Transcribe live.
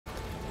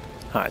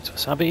Hi, it's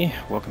Wasabi.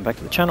 Welcome back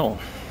to the channel.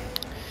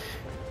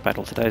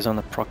 Battle today is on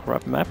the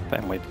Prokhorov map,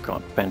 and we've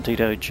got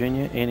Bandito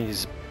Jr. in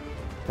his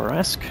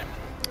Bourrasque.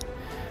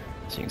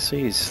 As you can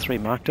see, he's 3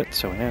 marked it,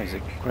 so we know he's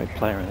a great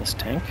player in this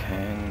tank.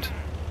 And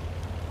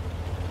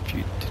if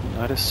you didn't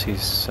notice,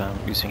 he's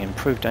using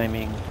improved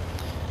aiming,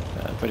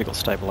 vertical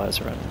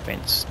stabilizer, and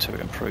vents to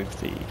improve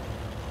the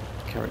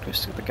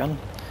characteristics of the gun.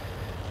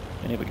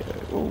 And here we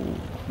go. Ooh,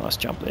 nice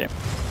jump there.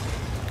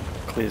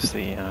 Clears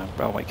the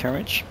railway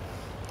carriage.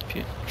 If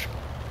you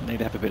need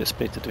to have a bit of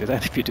speed to do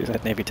that. If you do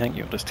that in every tank,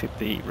 you'll just hit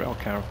the rail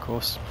car, of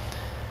course.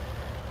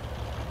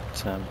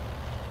 But,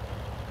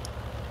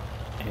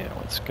 yeah,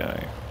 let's go.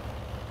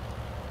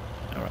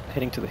 Alright,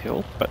 heading to the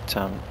hill, but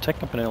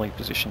taking up an early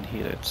position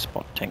here to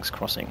spot tanks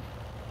crossing.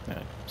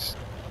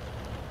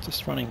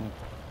 Just running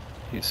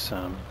his,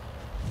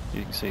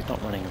 you can see he's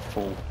not running a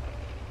full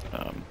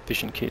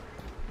vision kit.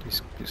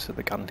 These are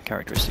the gun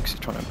characteristics he's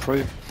trying to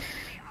improve.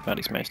 But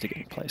he's managed to get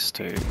in place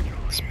to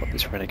spot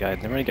this Renegade.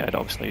 And the Renegade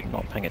obviously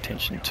not paying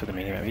attention to the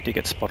minimap. He did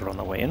get spotted on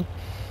the way in,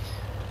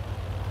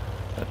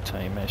 but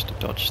he managed to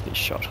dodge this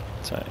shot.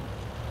 So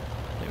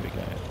there we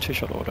go,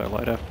 2-shot auto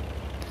loader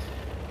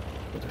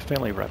with a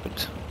fairly rapid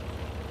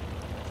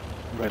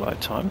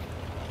reload time.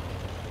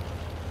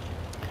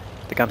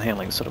 The gun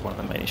handling is sort of one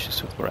of the main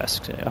issues with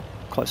Bourrasque. Up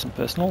close and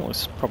personal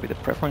is probably the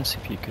preference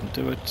if you can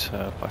do it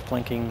by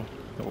flanking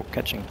or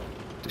catching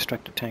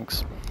distracted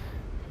tanks.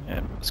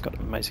 And it's got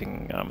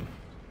amazing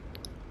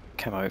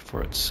camo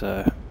for its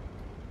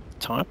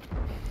type.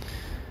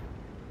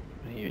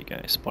 Here you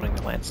go, spotting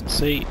the Lance and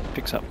C,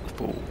 picks up the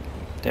full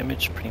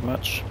damage pretty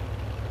much.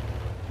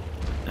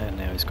 And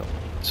now he's got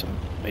some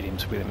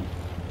mediums with him,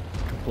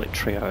 complete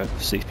trio of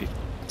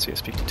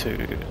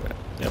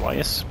CS52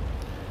 LIS.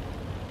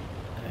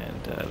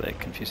 And they're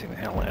confusing the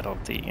hell out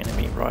of the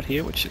enemy right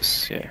here, which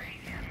is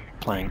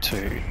playing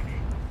to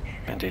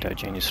Bandito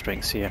Jr.'s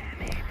strengths here.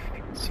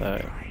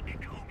 So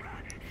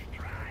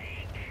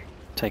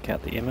take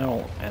out the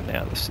ML, and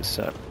now this is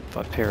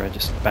Vipera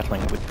just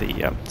battling with the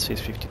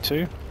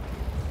CS52. And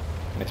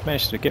he's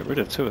managed to get rid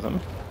of 2 of them,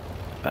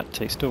 but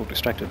he's still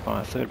distracted by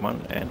a 3rd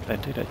one, and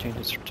Bandito Jr.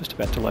 is just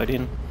about to load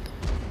in,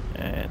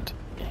 and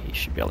he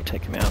should be able to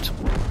take him out,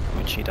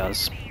 which he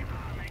does.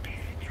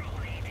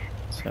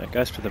 So it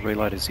goes for the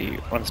reload as he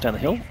runs down the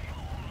hill,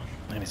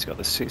 and he's got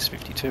the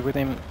CS52 with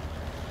him.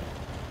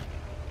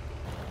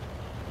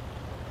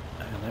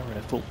 And now we're in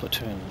a full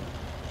platoon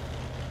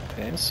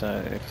there,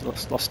 so he's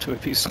lost 2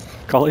 of his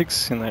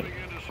colleagues in that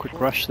quick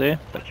rush there,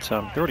 but there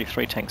are already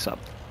 3 tanks up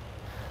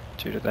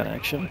due to that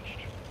action.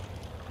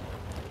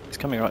 He's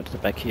coming right to the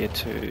back here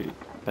to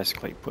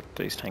basically put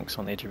these tanks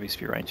on the edge of his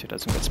view range so he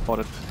doesn't get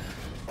spotted.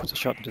 Puts a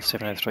shot into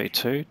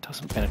 7032,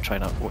 doesn't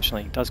penetrate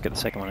unfortunately. He does get the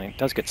second one, and he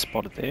does get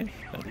spotted there.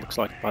 It looks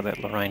like by that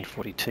Lorraine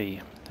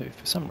 40T, who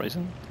for some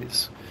reason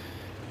is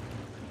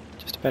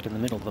just about in the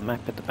middle of the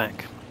map at the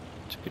back.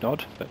 It's a bit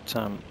odd, but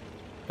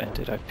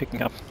Bandito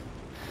picking up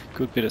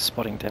good bit of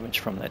spotting damage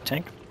from that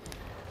tank.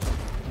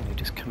 And he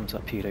just comes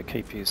up here to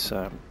keep his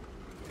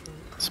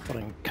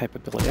spotting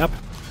capability up,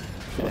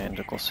 and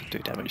of course do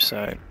damage.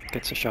 So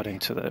gets a shot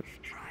into the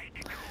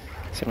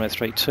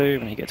 7032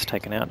 and he gets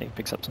taken out, and he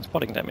picks up some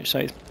spotting damage.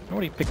 So he's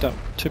already picked up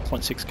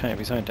 2.6k of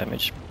his own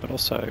damage, but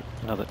also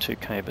another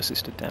 2k of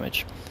assisted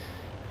damage.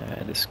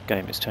 This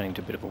game is turning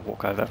into a bit of a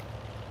walkover.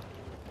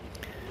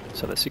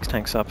 So there's 6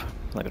 tanks up,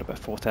 they've got about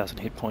 4,000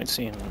 hit points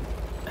in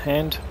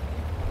hand.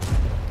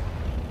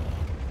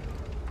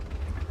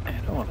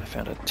 And oh, they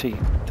found a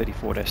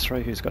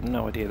T-34-3 who's got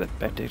no idea that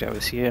Bandito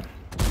is here.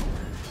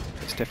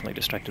 He's definitely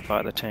distracted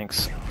by the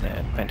tanks,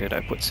 and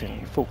Bandito puts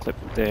in full clip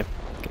there,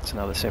 gets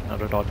another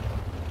 700 odd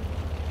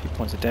hit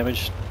points of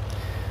damage.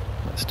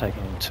 That's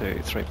taken him to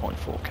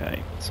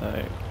 3.4k.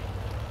 So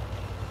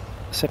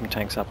 7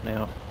 tanks up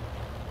now.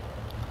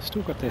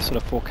 Still got their sort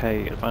of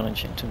 4k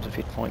advantage in terms of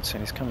hit points,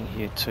 and he's coming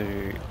here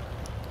to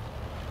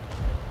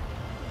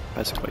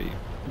basically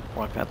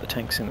wipe out the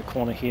tanks in the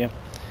corner here.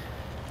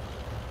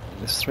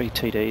 There's 3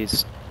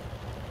 TDs,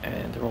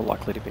 and they're all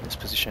likely to be in this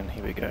position.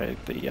 Here we go,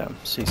 the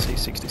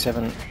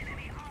CC67,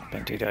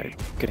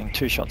 Bandito getting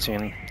 2 shots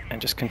in, and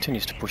just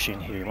continues to push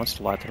in here. He wants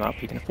to light them up.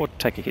 He can afford to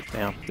take a hit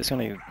now. There's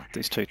only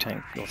these 3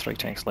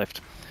 tanks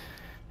left.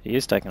 He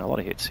is taking a lot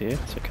of hits here,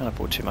 so can't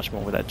afford too much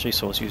more with that.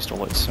 G-Saw's used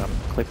all its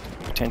clip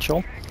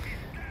potential.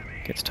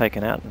 Gets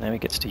taken out, and now he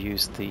gets to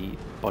use the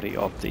body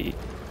of the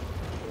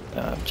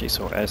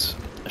G-Saw as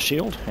a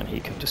shield, and he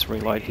can just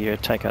reload here,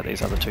 take out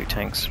these other 2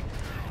 tanks.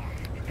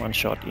 1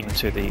 shot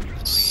into the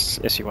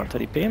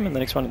SU-130PM, and the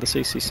next one to the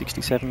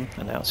CC67,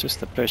 and now it's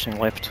just the Pershing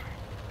left,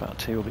 but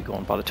he will be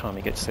gone by the time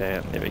he gets there,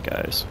 and there he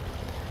goes.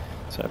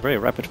 So a very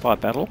rapid fire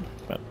battle,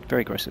 but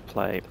very aggressive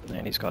play,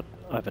 and he's got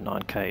over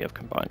 9k of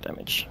combined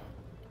damage.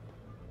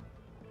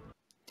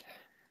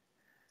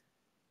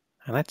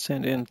 And that's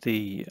in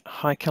the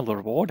high caliber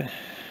reward.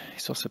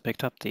 He's also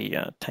picked up the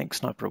tank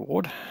sniper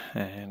reward,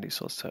 and he's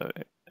also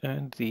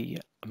earned the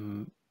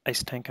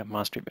Ace Tanker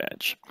Mastery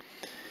Badge.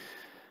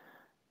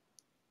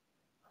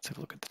 Let's have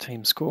a look at the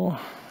team score.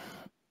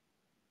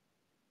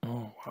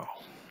 Oh wow,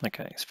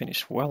 Okay, he's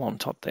finished well on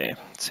top there.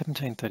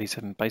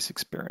 1737 base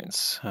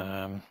experience.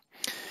 Next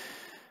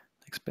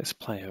best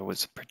player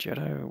was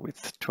Progetto with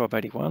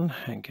 1281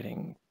 and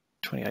getting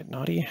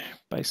 2890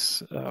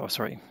 base,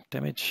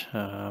 damage.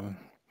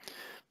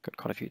 Got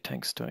quite a few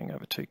tanks doing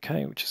over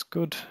 2k, which is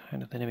good.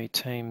 And the enemy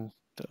team,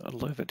 the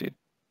Alova did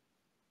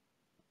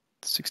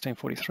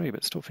 1643,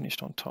 but still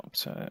finished on top.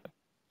 So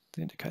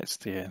it indicates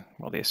the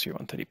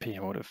SU-130P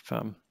would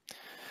have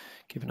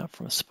given up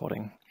from a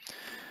spotting.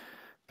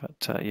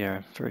 But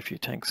yeah, very few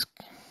tanks.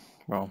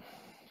 Well,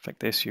 in fact,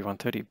 the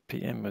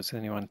SU-130PM was the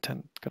only one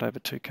got over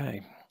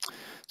 2k.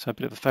 So a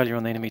bit of a failure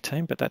on the enemy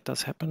team, but that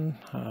does happen.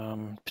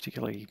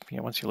 Particularly,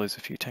 once you lose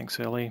a few tanks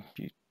early,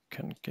 you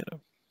can get a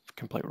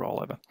complete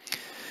rollover.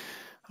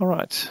 All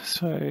right,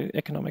 so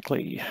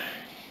economically,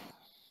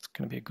 it's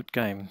going to be a good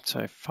game.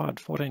 So fired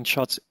 14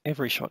 shots,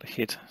 every shot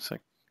hit. So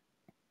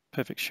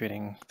perfect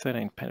shooting,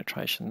 13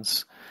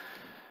 penetrations.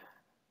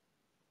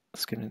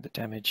 Let's get into the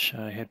damage.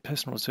 He had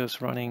personal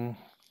reserves running,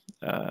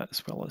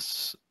 as well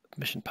as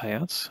mission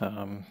payouts,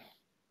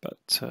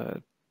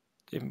 but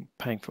in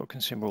paying for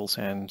consumables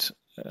and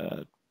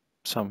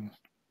some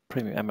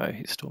premium ammo,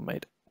 he still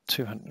made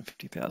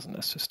 250,000.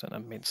 That's just an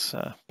immense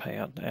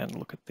payout. And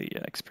look at the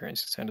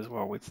experience he's earned as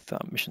well with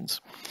missions.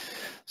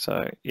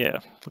 So yeah,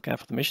 look out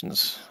for the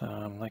missions.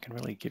 They can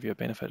really give you a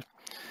benefit.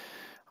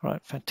 All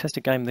right,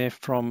 fantastic game there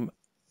from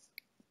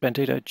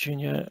Bandito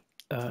Jr.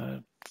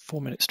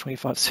 4 minutes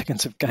 25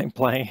 seconds of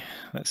gameplay.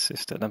 That's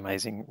just an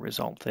amazing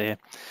result there.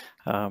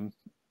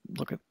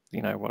 Look at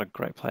what a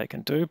great player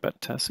can do, but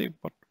see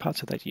what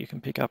parts of that you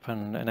can pick up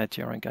and add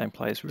to your own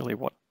gameplay is really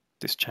what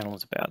this channel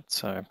is about.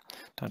 So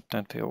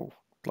don't feel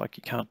like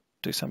you can't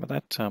do some of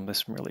that.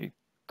 There's some really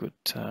good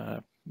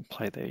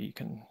play there you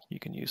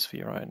can use for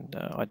your own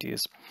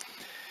ideas.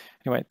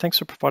 Anyway, thanks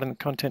for providing the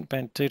content,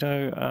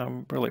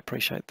 Bandito. Really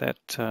appreciate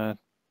that.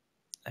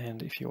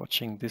 And if you're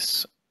watching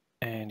this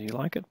and you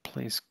like it,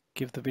 please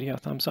give the video a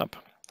thumbs up.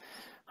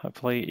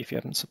 Hopefully, if you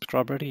haven't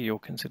subscribed already, you'll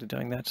consider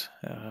doing that,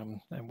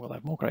 and we'll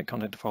have more great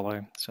content to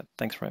follow. So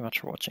thanks very much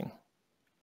for watching.